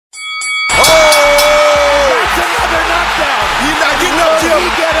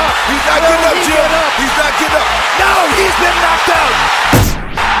He's been knocked out.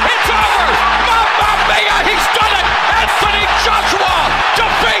 It's over. Mamma mia, he's done it. Anthony Joshua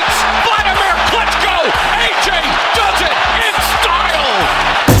defeats Vladimir Klitschko. AJ does it in style.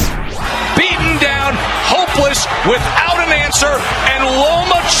 Beaten down, hopeless, without an answer, and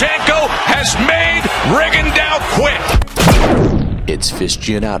Lomachenko has made Rigondeaux quit. It's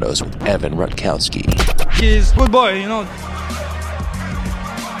Fistianados with Evan Rutkowski. He's a good boy, you know.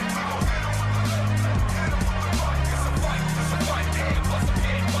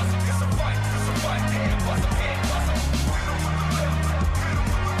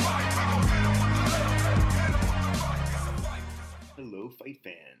 Hello, fight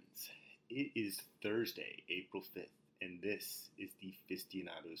fans. It is Thursday, April 5th, and this is the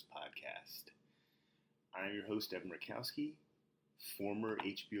Fistianados podcast. I'm your host, Evan Rutkowski, former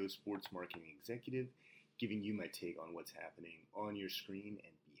HBO sports marketing executive, giving you my take on what's happening on your screen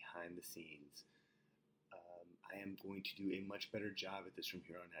and behind the scenes. I am going to do a much better job at this from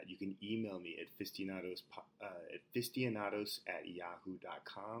here on out. You can email me at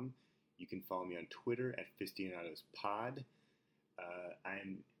fistianados@yahoo.com. You can follow me on Twitter at fistianadospod.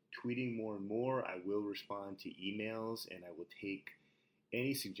 I'm tweeting more and more. I will respond to emails, and I will take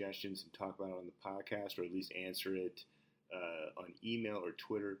any suggestions and talk about it on the podcast, or at least answer it on email or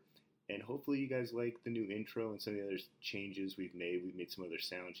Twitter. And hopefully you guys like the new intro and some of the other changes we've made. We've made some other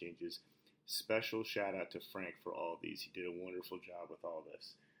sound changes. Special shout out to Frank for all of these. He did a wonderful job with all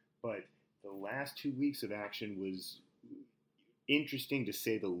this. But the last 2 weeks of action was interesting to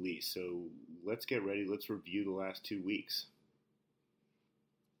say the least. So let's get ready. Let's review the last 2 weeks.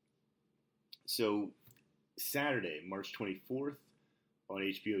 So Saturday, March 24th, on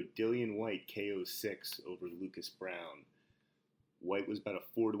HBO, Dillian Whyte KO 6 over Lucas Brown. Whyte was about a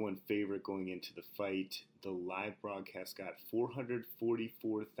 4-1 favorite going into the fight. The live broadcast got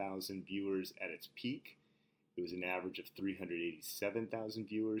 444,000 viewers at its peak. It was an average of 387,000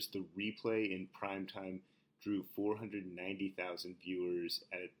 viewers. The replay in primetime drew 490,000 viewers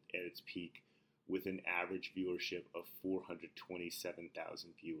at its peak, with an average viewership of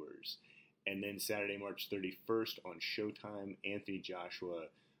 427,000 viewers. And then Saturday, March 31st on Showtime, Anthony Joshua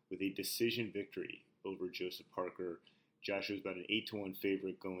with a decision victory over Joseph Parker. Joshua's about an 8-1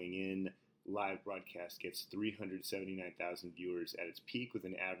 favorite going in. Live broadcast gets 379,000 viewers at its peak with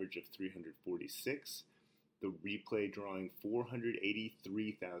an average of 346. The replay drawing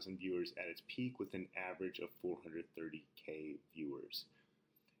 483,000 viewers at its peak with an average of 430K viewers.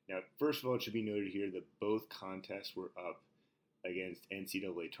 Now, first of all, it should be noted here that both contests were up against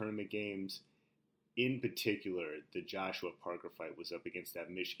NCAA tournament games. In particular, the Joshua Parker fight was up against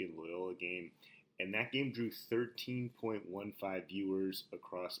that Michigan Loyola game, and that game drew 13.15 viewers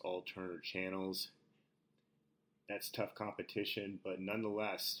across all Turner channels. That's tough competition, but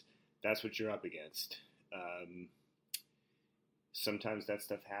nonetheless, that's what you're up against. Sometimes that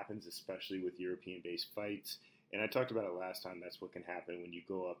stuff happens, especially with European-based fights. And I talked about it last time. That's what can happen when you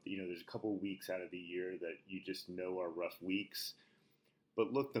go up. You know, there's a couple of weeks out of the year that you just know are rough weeks.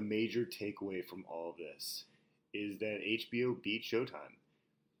 But look, the major takeaway from all of this is that HBO beat Showtime.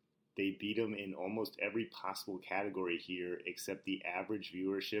 They beat them in almost every possible category here except the average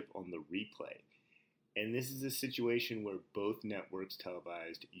viewership on the replay. And this is a situation where both networks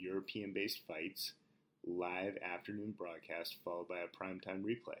televised European-based fights, live afternoon broadcast followed by a primetime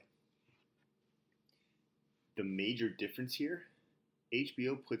replay. The major difference here,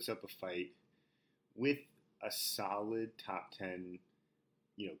 HBO puts up a fight with a solid top 10,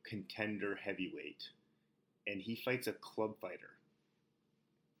 contender heavyweight, and he fights a club fighter.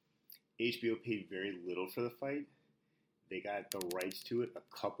 HBO paid very little for the fight. They got the rights to it a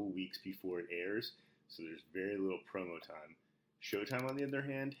couple weeks before it airs, so there's very little promo time. Showtime, on the other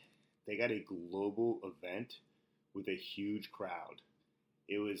hand, they got a global event with a huge crowd.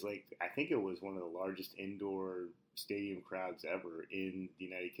 It was I think it was one of the largest indoor stadium crowds ever in the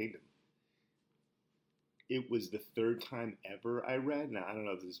United Kingdom. It was the third time ever I read, now I don't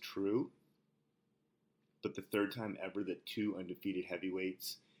know if this is true, but the third time ever that two undefeated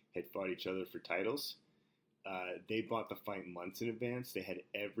heavyweights had fought each other for titles. They bought the fight months in advance. They had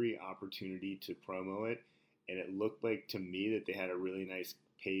every opportunity to promo it, and it looked like to me that they had a really nice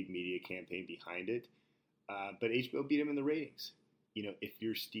paid media campaign behind it. But HBO beat them in the ratings. If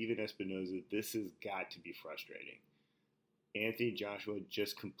you're Steven Espinoza, this has got to be frustrating. Anthony Joshua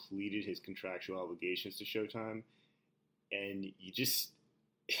just completed his contractual obligations to Showtime, and you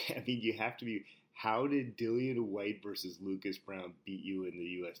have to be, how did Dillian Whyte versus Lucas Brown beat you in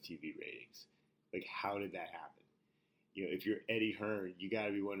the US TV ratings? How did that happen? If you're Eddie Hearn, you got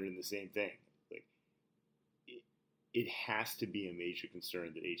to be wondering the same thing. It has to be a major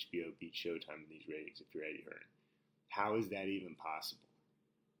concern that HBO beat Showtime in these ratings if you're Eddie Hearn. How is that even possible?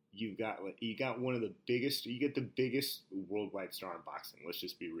 You got one of the biggest. You get the biggest worldwide star in boxing. Let's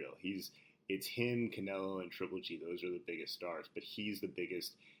just be real. It's him, Canelo, and Triple G. Those are the biggest stars. But he's the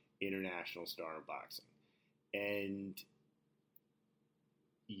biggest international star in boxing. And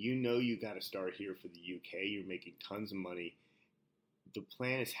you got to start here for the UK. You're making tons of money. The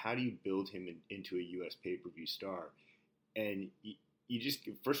plan is, how do you build him into a US pay-per-view star? And you just,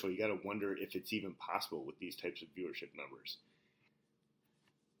 first of all, you got to wonder if it's even possible with these types of viewership numbers.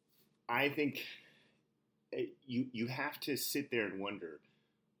 I think you have to sit there and wonder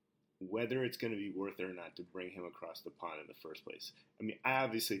whether it's going to be worth it or not to bring him across the pond in the first place. I mean, I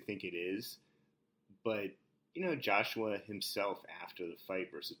obviously think it is, but, Joshua himself after the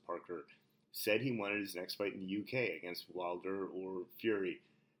fight versus Parker said he wanted his next fight in the UK against Wilder or Fury.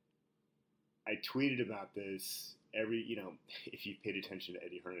 I tweeted about this if you paid attention to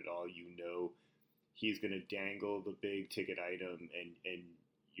Eddie Hearn at all, he's going to dangle the big ticket item and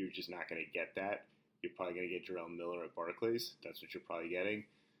you're just not going to get that. You're probably going to get Jarrell Miller at Barclays. That's what you're probably getting.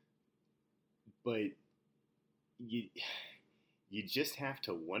 But you just have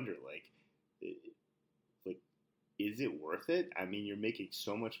to wonder, is it worth it? I mean, you're making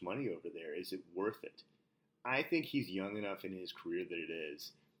so much money over there. Is it worth it? I think he's young enough in his career that it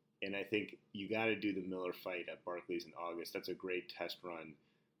is. And I think you got to do the Miller fight at Barclays in August. That's a great test run.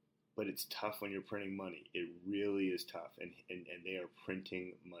 But it's tough when you're printing money. It really is tough. And they are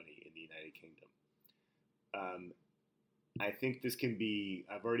printing money in the United Kingdom. I think this can be,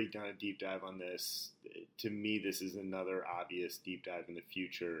 I've already done a deep dive on this. To me, this is another obvious deep dive in the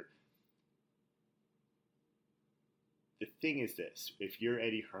future. The thing is this, if you're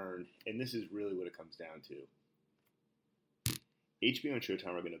Eddie Hearn, and this is really what it comes down to, HBO and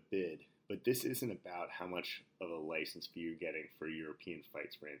Showtime are going to bid, but this isn't about how much of a license fee you're getting for European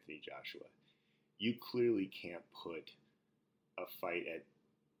fights for Anthony Joshua. You clearly can't put a fight at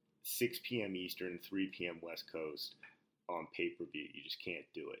 6 p.m. Eastern, 3 p.m. West Coast on pay-per-view. You just can't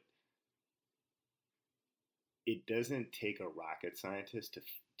do it. It doesn't take a rocket scientist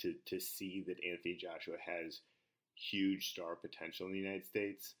to see that Anthony Joshua has huge star potential in the United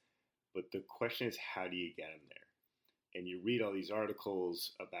States, but the question is, how do you get him there? And you read all these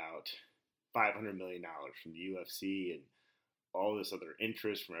articles about $500 million from the UFC and all this other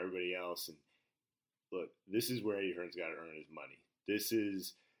interest from everybody else. And look, this is where Eddie Hearn's got to earn his money.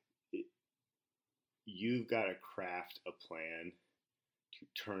 You've got to craft a plan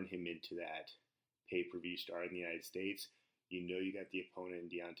to turn him into that pay-per-view star in the United States. You got the opponent in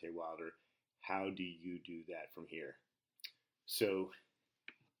Deontay Wilder. How do you do that from here? So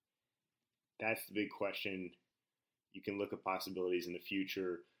that's the big question. You can look at possibilities in the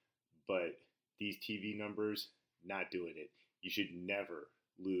future, but these TV numbers, not doing it. You should never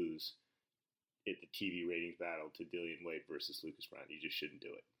lose at the TV ratings battle to Dillian Whyte versus Lucas Browne. You just shouldn't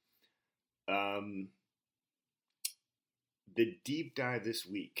do it. The deep dive this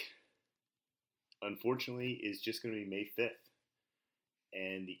week, unfortunately, is just going to be May 5th.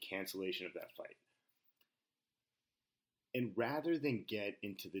 And the cancellation of that fight. And rather than get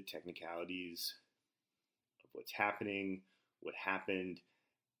into the technicalities of what's happening, what happened,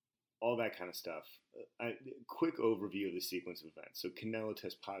 all that kind of stuff, a quick overview of the sequence of events. So Canelo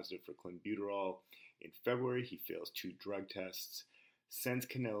tests positive for clenbuterol. In February, he fails 2 drug tests. Since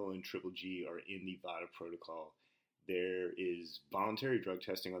Canelo and Triple G are in the VADA protocol, there is voluntary drug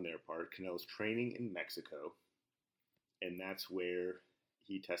testing on their part. Canelo's training in Mexico, and that's where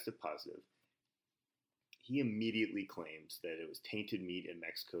he tested positive. He immediately claims that it was tainted meat in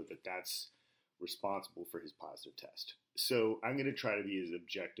Mexico, that's responsible for his positive test. So I'm going to try to be as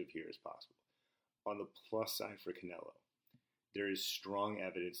objective here as possible. On the plus side for Canelo, there is strong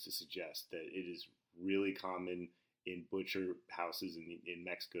evidence to suggest that it is really common in butcher houses in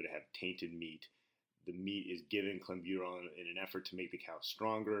Mexico to have tainted meat. The meat is given clenbuterol in an effort to make the cow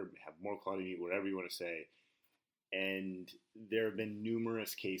stronger, have more quality meat, whatever you want to say. And there have been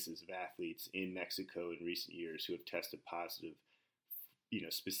numerous cases of athletes in Mexico in recent years who have tested positive,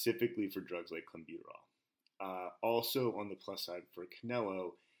 specifically for drugs like clenbuterol. Also on the plus side for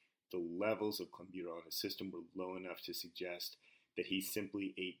Canelo, the levels of clenbuterol in his system were low enough to suggest that he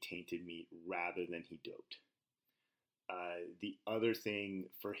simply ate tainted meat rather than he doped. The other thing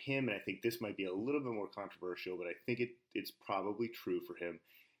for him, and I think this might be a little bit more controversial, but I think it's probably true for him,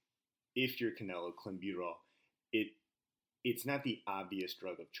 if you're Canelo, clenbuterol, it's not the obvious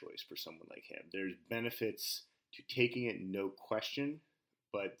drug of choice for someone like him. There's benefits to taking it, no question,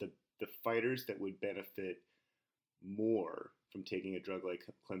 but the fighters that would benefit more from taking a drug like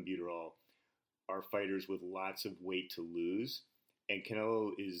clenbuterol are fighters with lots of weight to lose, and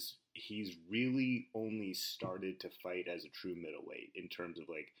Canelo is he's really only started to fight as a true middleweight in terms of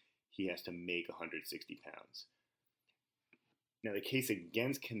like he has to make 160 pounds. Now, the case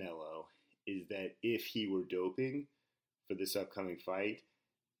against Canelo is that if he were doping for this upcoming fight,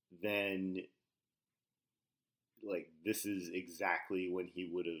 then like this is exactly when he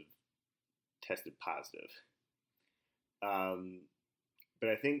would have tested positive. But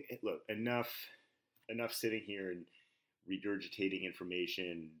I think, look, enough sitting here and regurgitating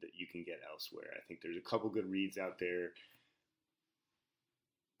information that you can get elsewhere. I think there's a couple good reads out there.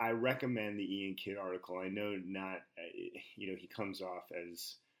 I recommend the Ian Kidd article. I know he comes off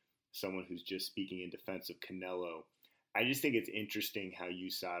as someone who's just speaking in defense of Canelo. I just think it's interesting how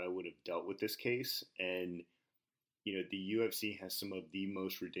USADA would have dealt with this case. And, the UFC has some of the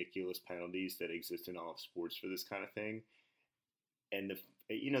most ridiculous penalties that exist in all of sports for this kind of thing. And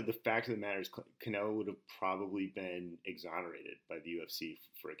the fact of the matter is Canelo would have probably been exonerated by the UFC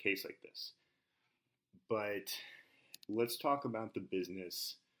for a case like this. But let's talk about the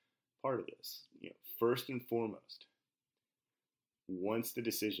business part of this. First and foremost, once the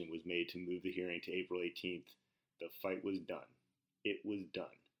decision was made to move the hearing to April 18th, the fight was done. It was done.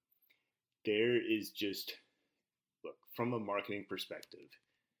 There is just, look, from a marketing perspective,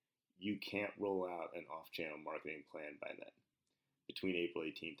 you can't roll out an off-channel marketing plan by then, between April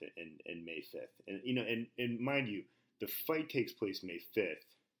 18th and May 5th. And mind you, the fight takes place May 5th.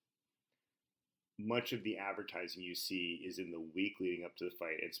 Much of the advertising you see is in the week leading up to the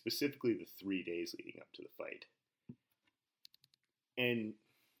fight, and specifically the 3 days leading up to the fight. And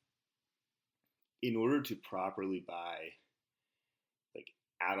in order to properly buy like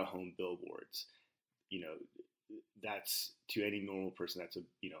out-of-home billboards, that's, to any normal person, that's a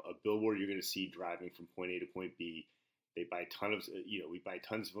billboard you're going to see driving from point A to point B. They buy we buy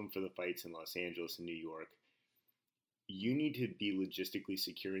tons of them for the fights in Los Angeles and New York. You need to be logistically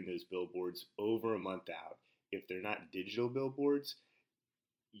securing those billboards over a month out. If they're not digital billboards,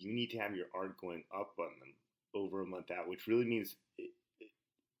 you need to have your art going up on them over a month out, which really means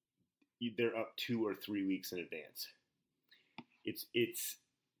they're up 2 or 3 weeks in advance. It's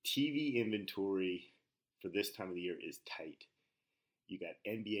TV inventory for this time of the year is tight. You got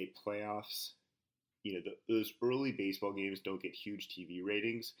NBA playoffs. Those early baseball games don't get huge TV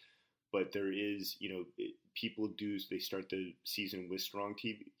ratings, but there is, they start the season with strong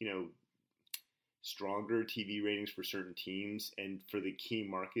TV, stronger TV ratings for certain teams. And for the key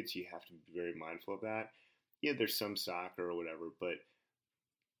markets, you have to be very mindful of that. Yeah, there's some soccer or whatever, but,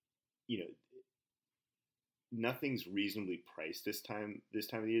 nothing's reasonably priced this time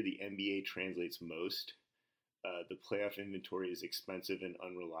of the year. The NBA translates most. The playoff inventory is expensive and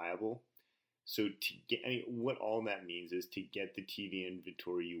unreliable. So what all that means is to get the TV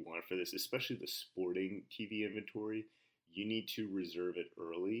inventory you want for this, especially the sporting TV inventory, you need to reserve it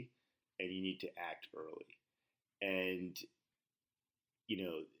early and you need to act early. And,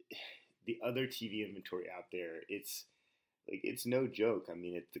 the other TV inventory out there, it's no joke. I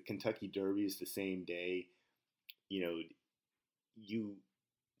mean, the Kentucky Derby is the same day.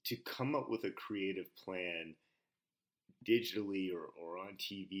 To come up with a creative plan digitally or on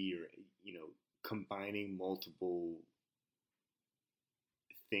TV or, combining multiple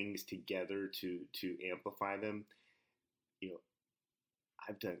things together to amplify them.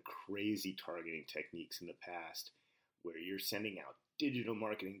 I've done crazy targeting techniques in the past where you're sending out digital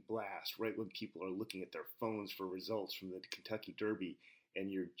marketing blasts right when people are looking at their phones for results from the Kentucky Derby, and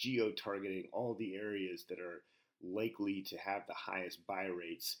you're geo-targeting all the areas that are likely to have the highest buy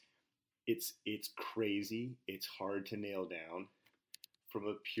rates. It's crazy. It's hard to nail down. From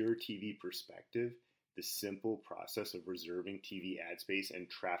a pure TV perspective, the simple process of reserving TV ad space and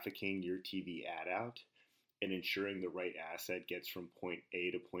trafficking your TV ad out and ensuring the right asset gets from point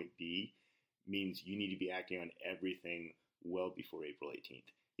A to point B means you need to be acting on everything well before April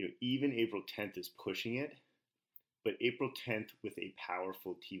 18th. Even April 10th is pushing it, but April 10th with a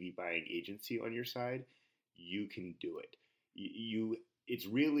powerful TV buying agency on your side, you can do it. It's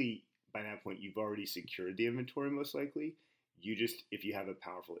really, by that point, you've already secured the inventory most likely. If you have a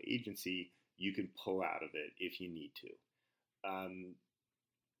powerful agency, you can pull out of it if you need to.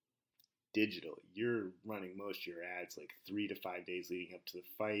 Digital, you're running most of your ads like 3 to 5 days leading up to the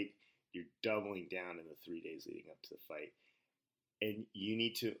fight. You're doubling down in the 3 days leading up to the fight. And you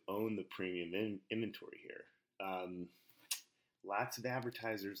need to own the premium inventory here. Lots of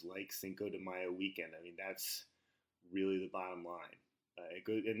advertisers like Cinco de Mayo weekend. I mean, that's really the bottom line.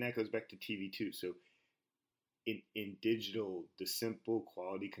 And that goes back to TV too. So in digital, the simple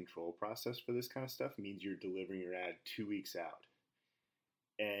quality control process for this kind of stuff means you're delivering your ad 2 weeks out.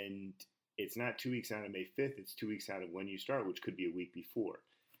 And it's not 2 weeks out of May 5th, it's 2 weeks out of when you start, which could be a week before.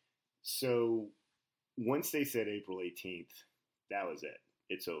 So once they said April 18th, that was it.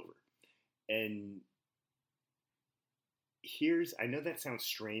 It's over. And I know that sounds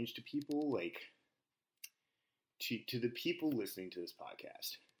strange to people, like, to the people listening to this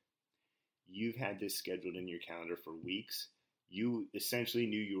podcast, you've had this scheduled in your calendar for weeks. You essentially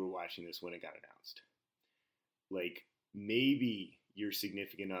knew you were watching this when it got announced. Like, maybe your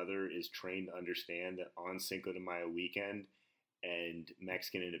significant other is trained to understand that on Cinco de Mayo weekend and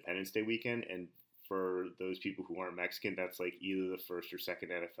Mexican Independence Day weekend, and for those people who aren't Mexican, that's like either the first or second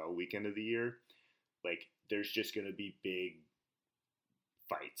NFL weekend of the year. Like, there's just going to be big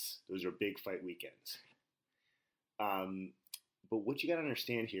fights. Those are big fight weekends. But what you got to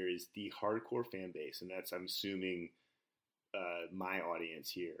understand here is the hardcore fan base, and that's, I'm assuming, my audience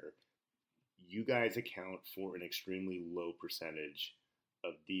here. You guys account for an extremely low percentage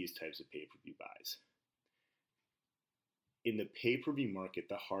of these types of pay-per-view buys. In the pay-per-view market,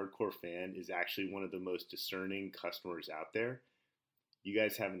 the hardcore fan is actually one of the most discerning customers out there. You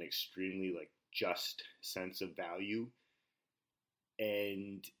guys have an extremely, like, just sense of value,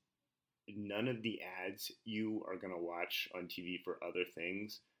 and none of the ads you are going to watch on TV for other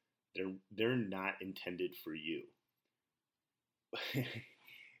things, they're not intended for you.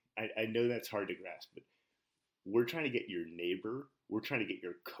 I know that's hard to grasp, but we're trying to get your neighbor, we're trying to get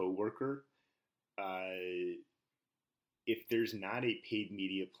your coworker. If there's not a paid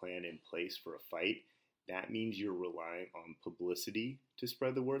media plan in place for a fight, that means you're relying on publicity to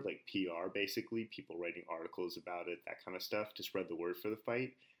spread the word, like PR, basically, people writing articles about it, that kind of stuff, to spread the word for the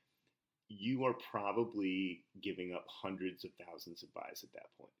fight. You are probably giving up hundreds of thousands of buys at that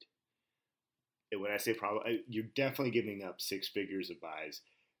point. And when I say probably, you're definitely giving up six figures of buys.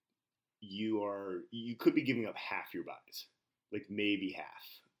 You could be giving up half your buys, like maybe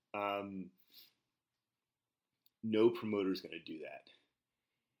half. No promoter's going to do that.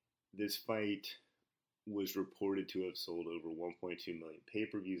 This fight was reported to have sold over 1.2 million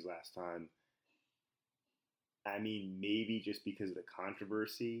pay-per-views last time. I mean, maybe just because of the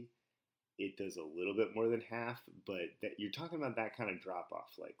controversy, it does a little bit more than half, but that you're talking about that kind of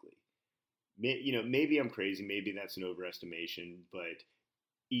drop-off likely. Maybe I'm crazy, maybe that's an overestimation, but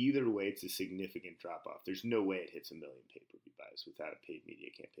either way, it's a significant drop-off. There's no way it hits 1 million pay-per-view buys without a paid media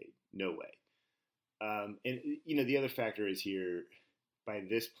campaign. No way. And the other factor is here, by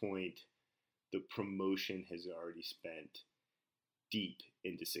this point, the promotion has already spent deep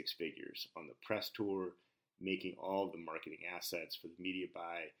into six figures on the press tour, making all the marketing assets for the media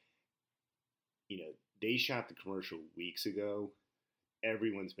buy. They shot the commercial weeks ago.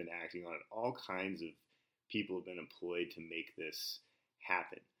 Everyone's been acting on it. All kinds of people have been employed to make this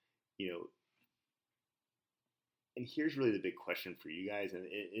happen. And here's really the big question for you guys, and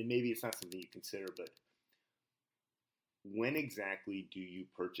maybe it's not something you consider, but when exactly do you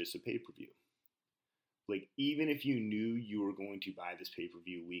purchase a pay-per-view? Like, even if you knew you were going to buy this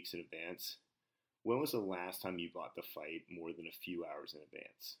pay-per-view weeks in advance, when was the last time you bought the fight more than a few hours in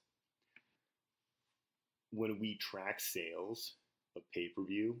advance? When we track sales of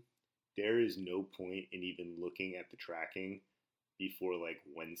pay-per-view, there is no point in even looking at the tracking before like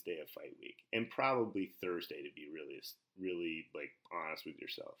Wednesday of fight week, and probably Thursday, to be really like honest with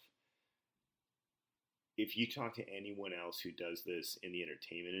yourself. If you talk to anyone else who does this in the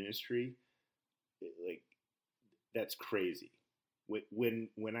entertainment industry, like, that's crazy.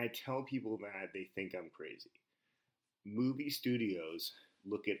 When I tell people that, they think I'm crazy. Movie studios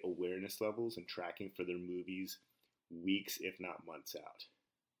look at awareness levels and tracking for their movies weeks, if not months out.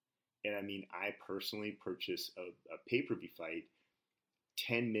 And I mean, I personally purchase a pay-per-view fight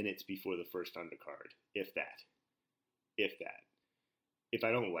 10 minutes before the first undercard, if that. If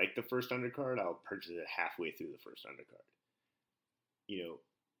I don't like the first undercard, I'll purchase it halfway through the first undercard.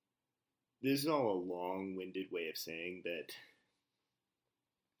 This is all a long-winded way of saying that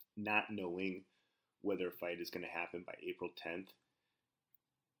not knowing whether a fight is going to happen by April 10th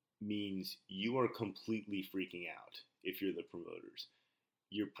means you are completely freaking out if you're the promoters.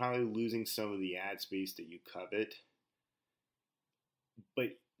 You're probably losing some of the ad space that you covet,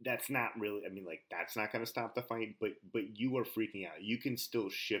 but that's not really, that's not going to stop the fight, but you are freaking out. You can still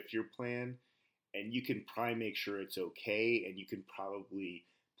shift your plan, and you can probably make sure it's okay, and you can probably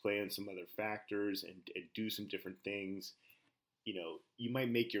play on some other factors and do some different things. You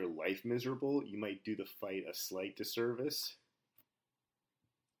might make your life miserable. You might do the fight a slight disservice,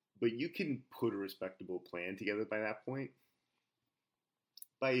 but you can put a respectable plan together by that point.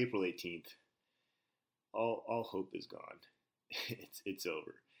 By April 18th, all hope is gone. It's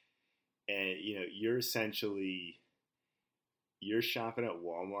over. And, you're shopping at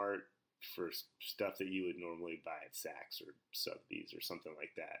Walmart for stuff that you would normally buy at Saks or Sotheby's or something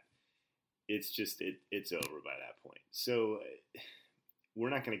like that. it's over by that point. So we're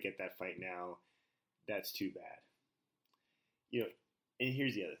not going to get that fight now. That's too bad. And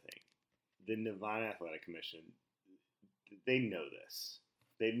here's the other thing. The Nevada Athletic Commission, they know this.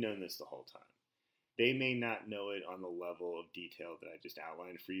 They've known this the whole time. They may not know it on the level of detail that I just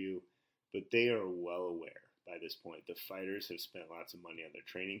outlined for you, but they are well aware by this point. The fighters have spent lots of money on their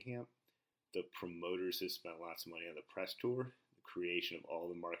training camp. The promoters have spent lots of money on the press tour, the creation of all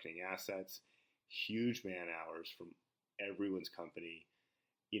the marketing assets, huge man hours from everyone's company,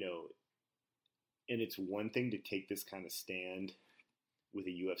 and it's one thing to take this kind of stand with a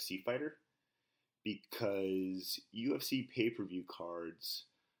UFC fighter because UFC pay-per-view cards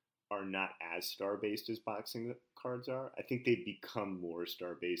are not as star-based as boxing cards are. I think they've become more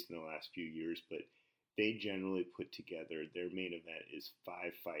star-based in the last few years, but they generally put together, their main event is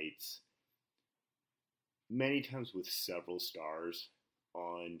 5 fights, many times with several stars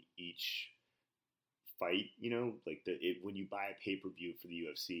on each fight. When you buy a pay-per-view for the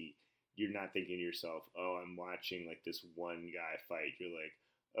UFC, you're not thinking to yourself, oh, I'm watching like this one guy fight. You're like,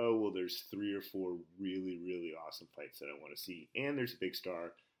 oh, well, there's 3 or 4 really, really awesome fights that I want to see, and there's a big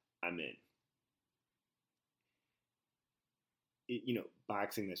star. I'm in.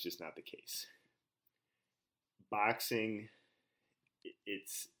 Boxing, that's just not the case. Boxing,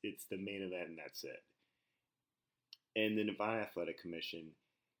 it's the main event and that's it. And the Nevada Athletic Commission,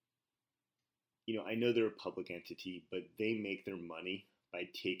 I know they're a public entity, but they make their money by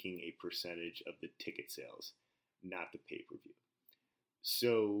taking a percentage of the ticket sales, not the pay-per-view.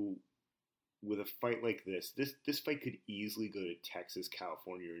 So with a fight like this fight could easily go to Texas,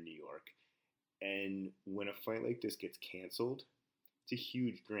 California, or New York. And when a fight like this gets canceled, it's a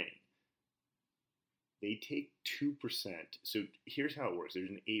huge drain. They take 2%. So here's how it works. There's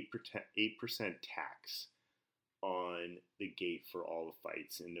an 8% tax on the gate for all the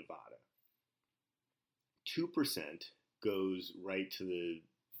fights in Nevada. 2% goes right to the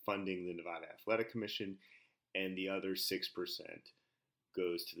funding the Nevada Athletic Commission, and the other 6%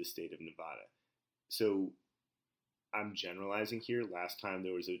 goes to the state of Nevada. So I'm generalizing here. Last time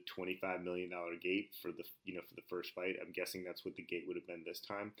there was a $25 million gate for the first fight. I'm guessing that's what the gate would have been this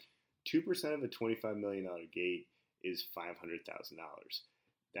time. 2% of a $25 million gate is $500,000.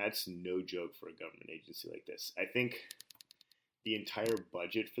 That's no joke for a government agency like this. I think the entire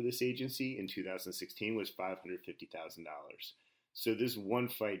budget for this agency in 2016 was $550,000. So this one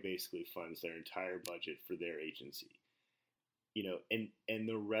fight basically funds their entire budget for their agency. And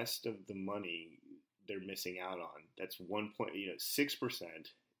the rest of the money they're missing out on, that's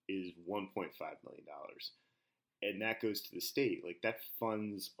 6% is $1.5 million. And that goes to the state. Like, that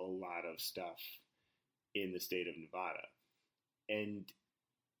funds a lot of stuff in the state of Nevada. And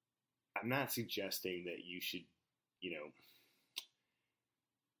I'm not suggesting that you should,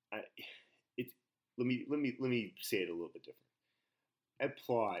 let me say it a little bit different. I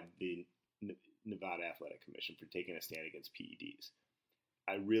applaud the Nevada Athletic Commission for taking a stand against PEDs.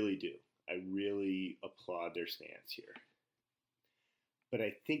 I really do. I really applaud their stance here. But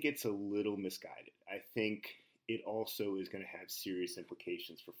I think it's a little misguided. I think it also is going to have serious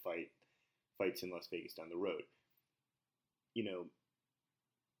implications for fights in Las Vegas down the road.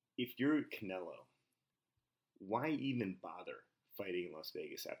 If you're Canelo, why even bother fighting in Las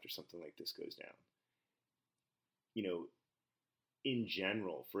Vegas after something like this goes down? In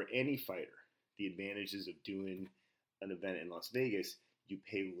general, for any fighter, the advantages of doing an event in Las Vegas, you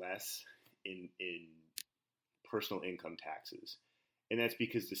pay less in personal income taxes. And that's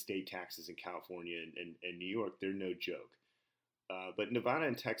because the state taxes in California and New York, they're no joke. But Nevada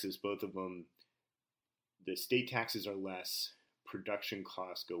and Texas, both of them, the state taxes are less. Production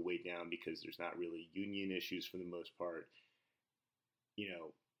costs go way down because there's not really union issues for the most part.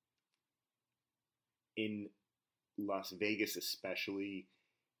 In Las Vegas especially,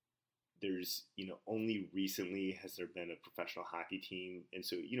 there's, only recently has there been a professional hockey team. And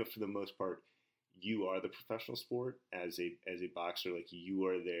so, for the most part, you are the professional sport as a boxer. Like, you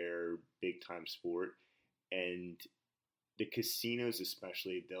are their big time sport. And the casinos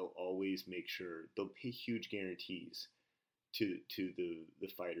especially, they'll always make sure they'll pay huge guarantees to the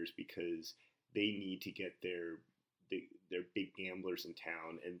fighters because they need to get their big gamblers in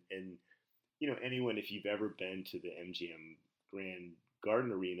town. And anyone, if you've ever been to the MGM Grand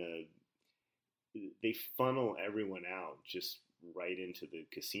Garden Arena, they funnel everyone out just right into the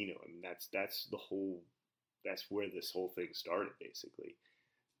casino. I mean, that's where this whole thing started, basically.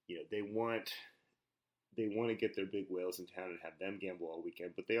 They want to get their big whales in town and have them gamble all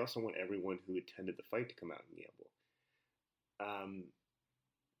weekend, but they also want everyone who attended the fight to come out and gamble.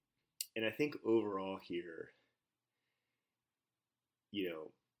 And I think overall here,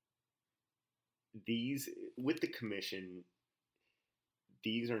 these, with the commission,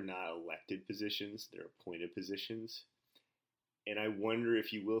 these are not elected positions; they're appointed positions. And I wonder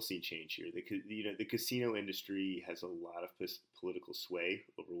if you will see change here. The casino industry has a lot of political sway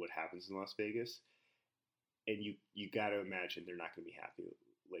over what happens in Las Vegas, and you got to imagine they're not going to be happy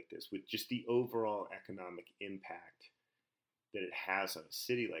like this with just the overall economic impact that it has on a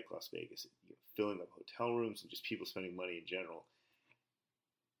city like Las Vegas, filling up hotel rooms and just people spending money in general.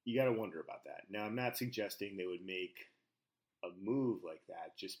 You got to wonder about that. Now, I'm not suggesting they would make a move like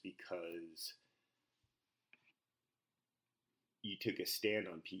that just because you took a stand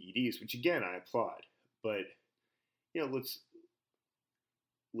on PEDs, which again I applaud. But let's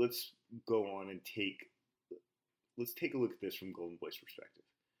go on and let's take a look at this from Golden Boy's perspective.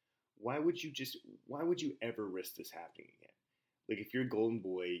 Why would you ever risk this happening again? Like, if you're Golden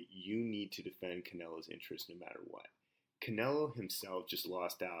Boy, you need to defend Canelo's interest no matter what. Canelo himself just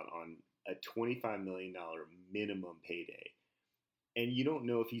lost out on a $25 million minimum payday. And you don't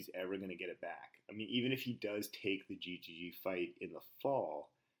know if he's ever going to get it back. I mean, even if he does take the GGG fight in the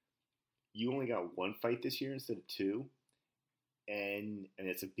fall, you only got one fight this year instead of two. And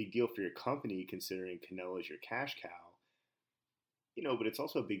it's a big deal for your company considering Canelo is your cash cow. But it's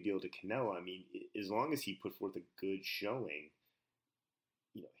also a big deal to Canelo. I mean, as long as he put forth a good showing,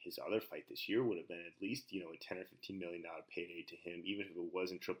 his other fight this year would have been at least, a $10 or $15 million payday to him, even if it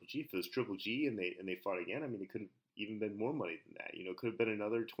wasn't Triple G. If it was Triple G and they fought again, I mean, it could have even been more money than that. It could have been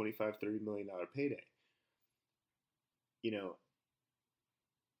another $25, $30 million payday.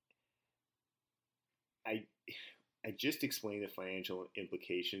 I just explained the financial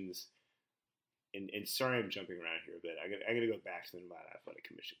implications, and sorry I'm jumping around here a bit. I got to go back to the Nevada Athletic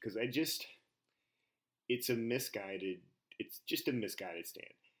Commission because it's just a misguided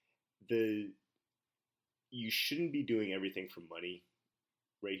stand. You shouldn't be doing everything for money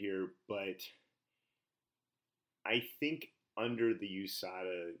right here, but I think under the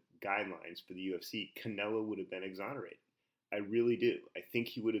USADA guidelines for the UFC, Canelo would have been exonerated. I really do. I think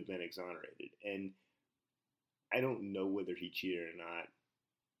he would have been exonerated. And I don't know whether he cheated or not.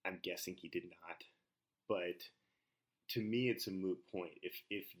 I'm guessing he did not. But to me, it's a moot point.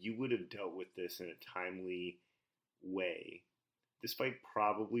 If you would have dealt with this in a timely way, this fight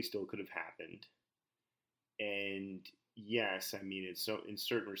probably still could have happened. And yes, I mean, in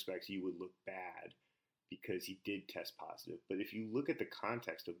certain respects, you would look bad because he did test positive. But if you look at the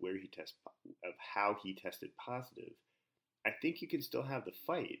context of of how he tested positive, I think you can still have the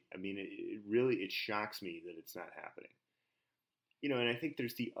fight. I mean, it shocks me that it's not happening. And I think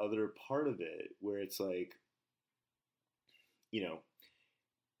there's the other part of it where it's like,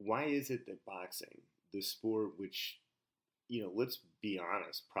 why is it that boxing, the sport which, let's be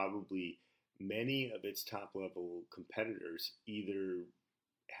honest, probably many of its top level competitors either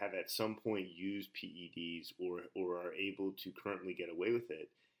have at some point used PEDs or are able to currently get away with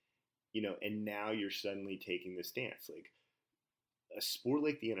it, and now you're suddenly taking the stance. Like, a sport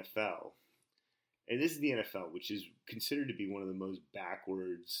like the NFL, and this is the NFL, which is considered to be one of the most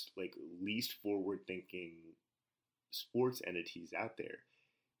backwards, like least forward-thinking sports entities out there.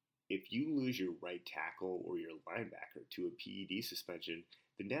 If you lose your right tackle or your linebacker to a PED suspension,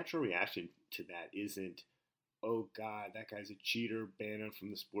 the natural reaction to that isn't, oh God, that guy's a cheater, ban him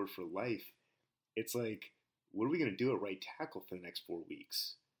from the sport for life. It's like, what are we going to do at right tackle for the next 4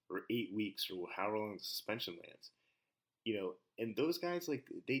 weeks or 8 weeks or however long the suspension lands? And those guys, like,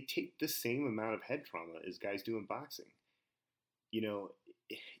 they take the same amount of head trauma as guys do in boxing. You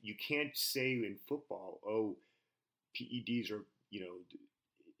can't say in football, oh, PEDs are,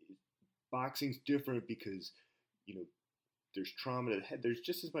 boxing's different because, there's trauma to the head. There's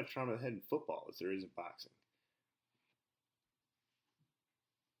just as much trauma to the head in football as there is in boxing.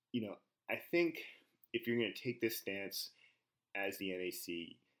 I think if you're going to take this stance as the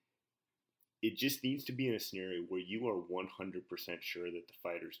NAC, it just needs to be in a scenario where you are 100% sure that the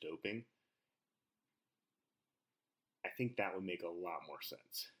fighter's doping. I think that would make a lot more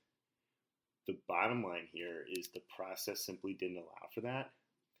sense. The bottom line here is the process simply didn't allow for that.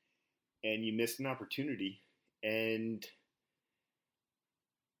 And you missed an opportunity. And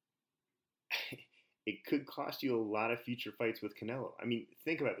it could cost you a lot of future fights with Canelo. I mean,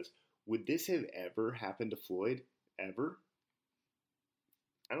 think about this. Would this have ever happened to Floyd? Ever?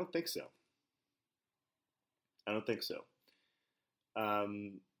 I don't think so.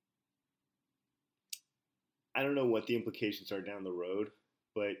 I don't know what the implications are down the road,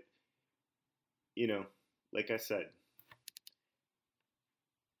 but, like I said,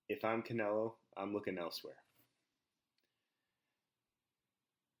 if I'm Canelo, I'm looking elsewhere.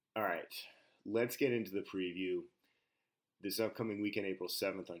 All right, let's get into the preview. This upcoming weekend, April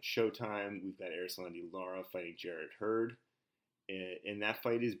 7th on Showtime, we've got Erislandy Lara fighting Jarrett Hurd. And that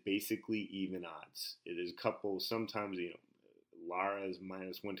fight is basically even odds. It is a couple, sometimes, Lara is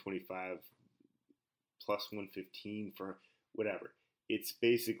minus 125, plus 115 for whatever. It's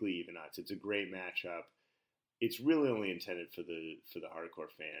basically even odds. It's a great matchup. It's really only intended for the hardcore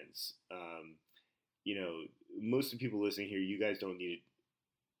fans. Most of the people listening here, you guys don't need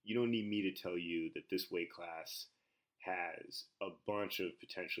me to tell you that this weight class has a bunch of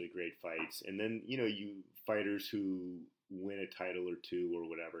potentially great fights. And then, you fighters who win a title or two or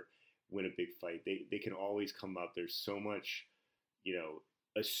whatever, win a big fight, they can always come up. There's so much,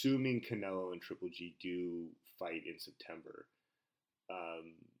 assuming Canelo and Triple G do fight in September,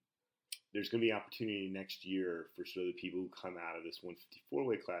 there's going to be opportunity next year for sort of the people who come out of this 154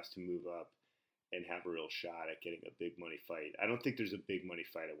 weight class to move up and have a real shot at getting a big money fight. I don't think there's a big money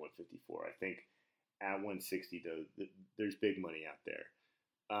fight at 154. I think at 160, though, there's big money out there.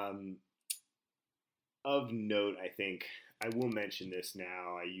 Of note, I think, I will mention this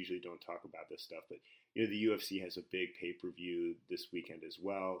now. I usually don't talk about this stuff, but the UFC has a big pay-per-view this weekend as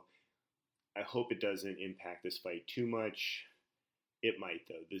well. I hope it doesn't impact this fight too much. It might,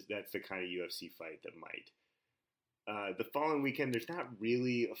 though. That's the kind of UFC fight that might. The following weekend, there's not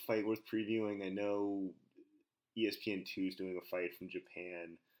really a fight worth previewing. I know ESPN2 is doing a fight from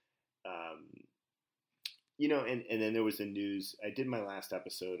Japan. And then there was the news. I did my last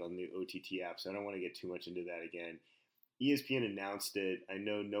episode on the OTT app, so I don't want to get too much into that again. ESPN announced it. I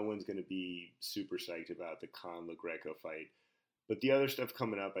know no one's going to be super psyched about the Khan LaGreco fight, but the other stuff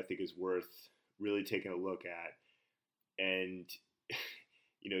coming up I think is worth really taking a look at. And,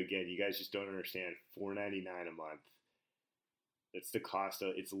 again, you guys just don't understand. $4.99 a month. That's the cost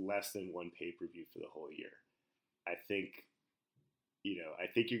of. It's less than one pay-per-view for the whole year. I think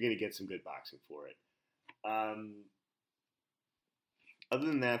you're going to get some good boxing for it. Other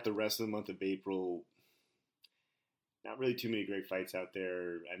than that, the rest of the month of April, not really too many great fights out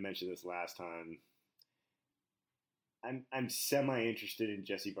there. I mentioned this last time. I'm semi-interested in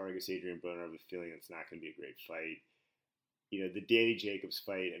Jesse Vargas, Adrian Broner. I have a feeling it's not going to be a great fight. The Danny Jacobs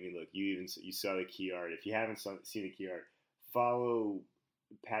fight, I mean, look, you saw the key art. If you haven't seen the key art, follow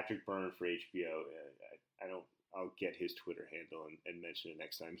Patrick Byrne for HBO. I'll get his Twitter handle and mention it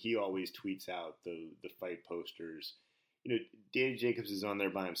next time. He always tweets out the fight posters. Danny Jacobs is on there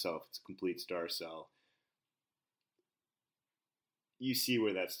by himself. It's a complete star cell. You see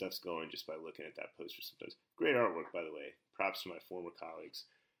where that stuff's going just by looking at that poster sometimes. Great artwork, by the way. Props to my former colleagues.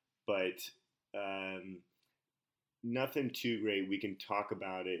 But nothing too great. We can talk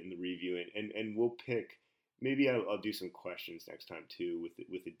about it in the review, and we'll pick. Maybe I'll do some questions next time too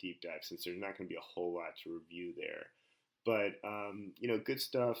with a deep dive, since there's not going to be a whole lot to review there. But good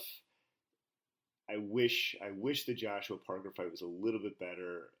stuff. I wish the Joshua Parker fight was a little bit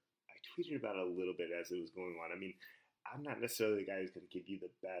better. I tweeted about it a little bit as it was going on. I mean, I'm not necessarily the guy who's going to give you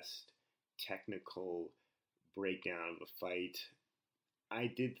the best technical breakdown of a fight. I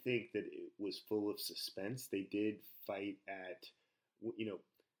did think that it was full of suspense. They did fight at,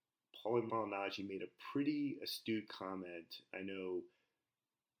 Paulie Malignaggi made a pretty astute comment. I know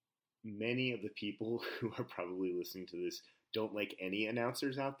many of the people who are probably listening to this don't like any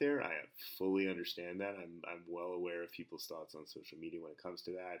announcers out there. I fully understand that. I'm well aware of people's thoughts on social media when it comes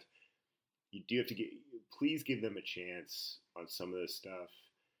to that. You do have to please give them a chance on some of this stuff.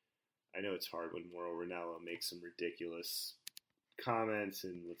 I know it's hard when Mauro Ranallo makes some ridiculous comments,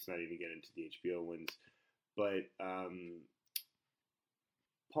 and let's not even get into the HBO ones. But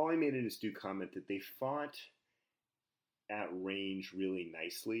Paulie made an astute comment that they fought at range really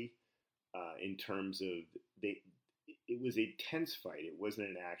nicely in terms of it was a tense fight. It wasn't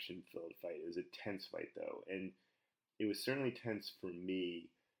an action-filled fight. It was a tense fight, though. And it was certainly tense for me.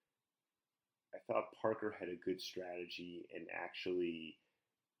 I thought Parker had a good strategy and actually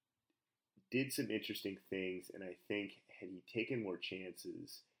did some interesting things. And I think had he taken more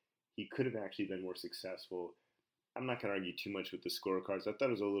chances, he could have actually been more successful. I'm not going to argue too much with the scorecards. I thought it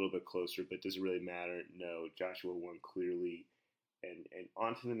was a little bit closer, but does it really matter? No, Joshua won clearly. And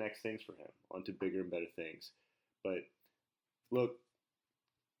on to the next things for him, on to bigger and better things. But look,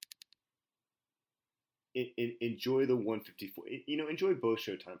 enjoy the 154. Enjoy both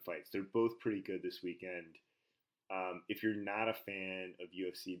Showtime fights. They're both pretty good this weekend. If you're not a fan of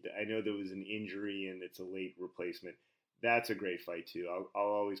UFC, I know there was an injury and it's a late replacement. That's a great fight too. I'll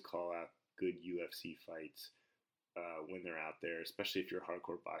always call out good UFC fights when they're out there, especially if you're a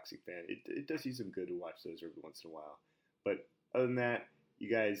hardcore boxing fan. It does you some good to watch those every once in a while. But other than that, you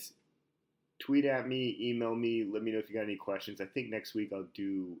guys tweet at me, email me, let me know if you got any questions. I think next week I'll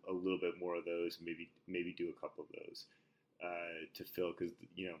do a little bit more of those, maybe do a couple of those. to fill because,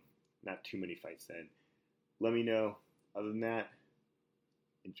 not too many fights then. Let me know. Other than that,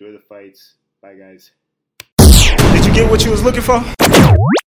 enjoy the fights. Bye, guys. Did you get what you was looking for?